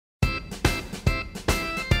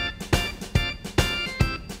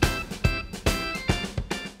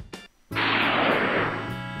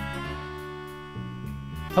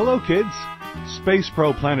Hello kids! Space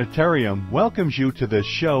Pro Planetarium welcomes you to this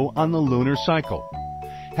show on the lunar cycle.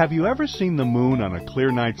 Have you ever seen the moon on a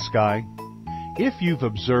clear night sky? If you've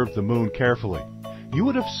observed the moon carefully, you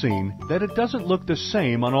would have seen that it doesn't look the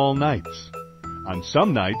same on all nights. On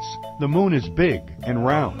some nights, the moon is big and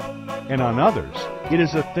round, and on others, it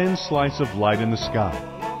is a thin slice of light in the sky.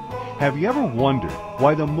 Have you ever wondered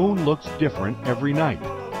why the moon looks different every night?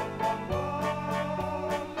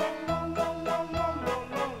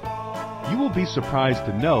 You will be surprised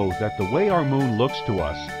to know that the way our moon looks to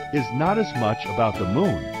us is not as much about the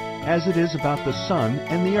moon as it is about the sun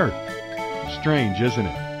and the earth. Strange, isn't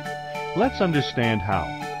it? Let's understand how.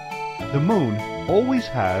 The moon always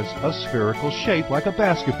has a spherical shape like a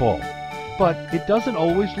basketball, but it doesn't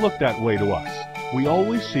always look that way to us. We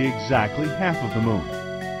always see exactly half of the moon.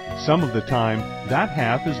 Some of the time, that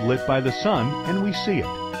half is lit by the sun and we see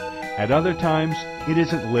it. At other times, it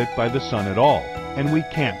isn't lit by the sun at all, and we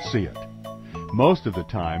can't see it. Most of the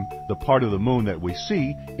time, the part of the moon that we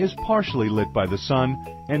see is partially lit by the sun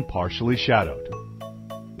and partially shadowed.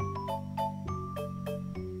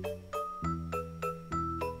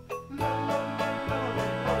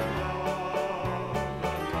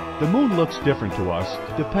 The moon looks different to us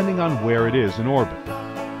depending on where it is in orbit.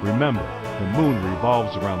 Remember, the moon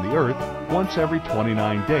revolves around the Earth once every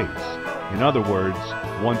 29 days. In other words,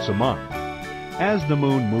 once a month. As the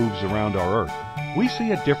moon moves around our Earth, we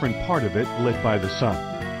see a different part of it lit by the sun.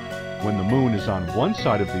 When the moon is on one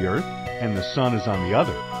side of the Earth and the sun is on the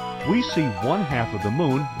other, we see one half of the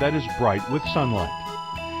moon that is bright with sunlight.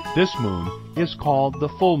 This moon is called the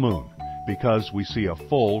full moon because we see a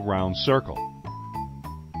full round circle.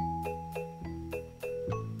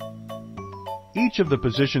 Each of the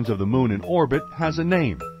positions of the moon in orbit has a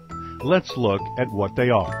name. Let's look at what they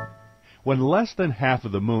are. When less than half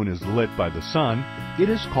of the moon is lit by the sun, it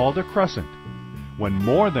is called a crescent. When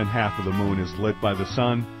more than half of the moon is lit by the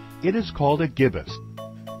sun, it is called a gibbous.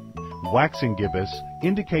 Waxing gibbous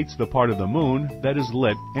indicates the part of the moon that is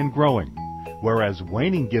lit and growing, whereas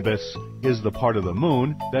waning gibbous is the part of the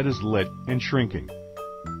moon that is lit and shrinking.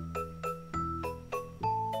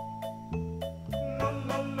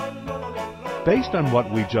 Based on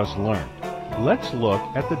what we just learned, let's look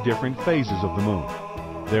at the different phases of the moon.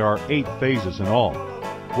 There are 8 phases in all.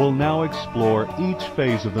 We'll now explore each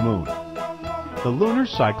phase of the moon. The lunar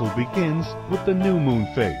cycle begins with the new moon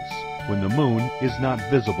phase, when the moon is not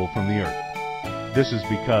visible from the Earth. This is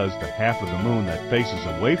because the half of the moon that faces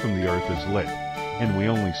away from the Earth is lit, and we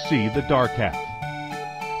only see the dark half.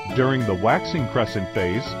 During the waxing crescent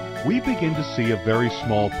phase, we begin to see a very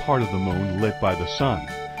small part of the moon lit by the sun,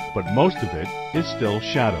 but most of it is still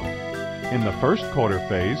shadowed. In the first quarter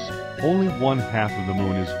phase, only one half of the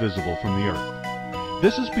moon is visible from the Earth.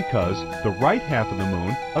 This is because the right half of the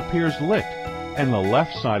moon appears lit, and the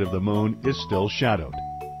left side of the moon is still shadowed.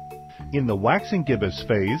 In the waxing gibbous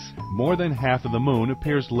phase, more than half of the moon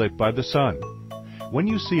appears lit by the sun. When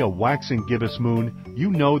you see a waxing gibbous moon, you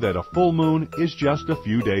know that a full moon is just a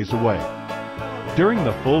few days away. During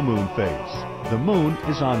the full moon phase, the moon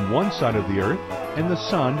is on one side of the Earth and the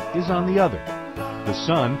sun is on the other. The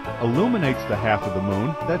sun illuminates the half of the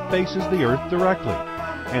moon that faces the Earth directly,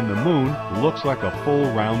 and the moon looks like a full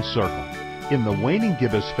round circle. In the waning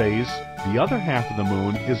gibbous phase, the other half of the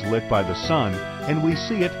moon is lit by the sun, and we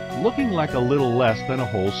see it looking like a little less than a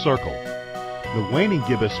whole circle. The waning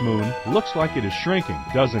gibbous moon looks like it is shrinking,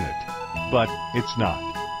 doesn't it? But it's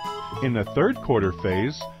not. In the third quarter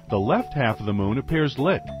phase, the left half of the moon appears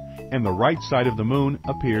lit, and the right side of the moon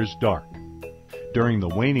appears dark. During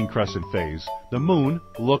the waning crescent phase, the moon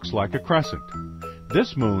looks like a crescent.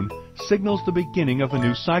 This moon signals the beginning of a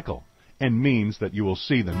new cycle and means that you will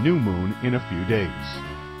see the new moon in a few days.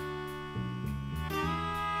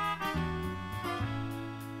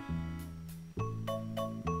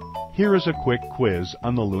 Here is a quick quiz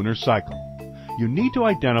on the lunar cycle. You need to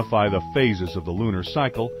identify the phases of the lunar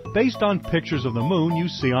cycle based on pictures of the moon you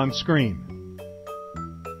see on screen.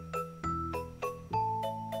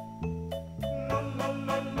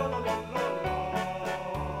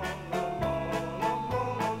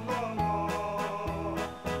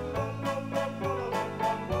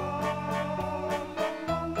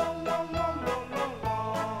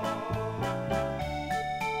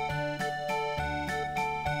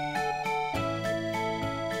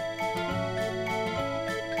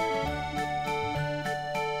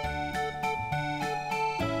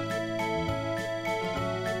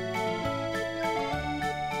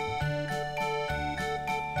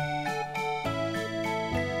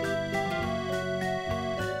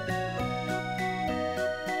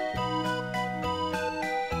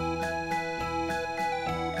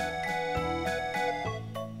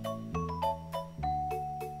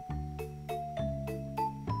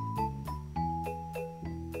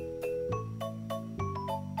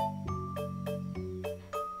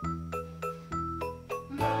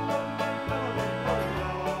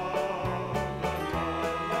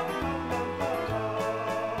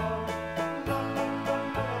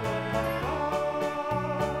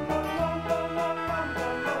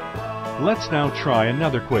 Let's now try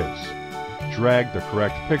another quiz. Drag the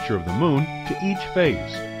correct picture of the moon to each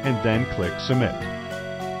phase and then click Submit.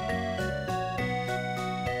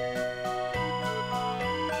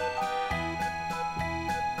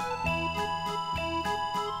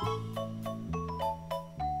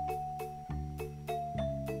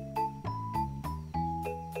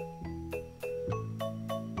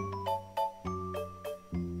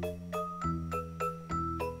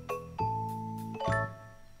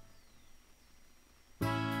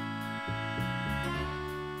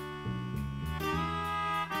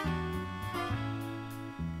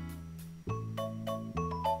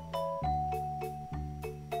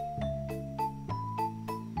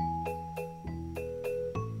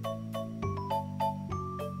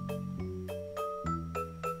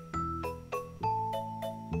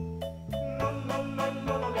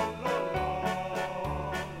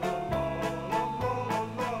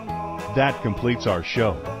 That completes our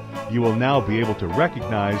show. You will now be able to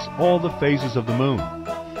recognize all the phases of the moon.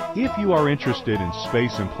 If you are interested in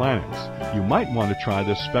space and planets, you might want to try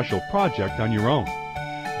this special project on your own.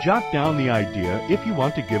 Jot down the idea if you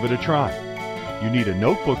want to give it a try. You need a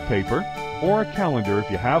notebook paper or a calendar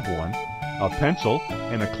if you have one, a pencil,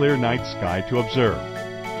 and a clear night sky to observe.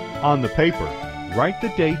 On the paper, write the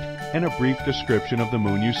date and a brief description of the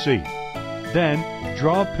moon you see. Then,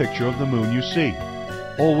 draw a picture of the moon you see.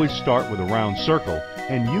 Always start with a round circle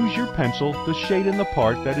and use your pencil to shade in the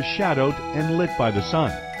part that is shadowed and lit by the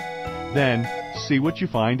sun. Then, see what you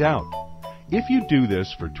find out. If you do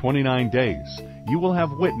this for 29 days, you will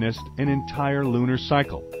have witnessed an entire lunar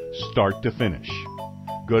cycle, start to finish.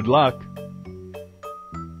 Good luck!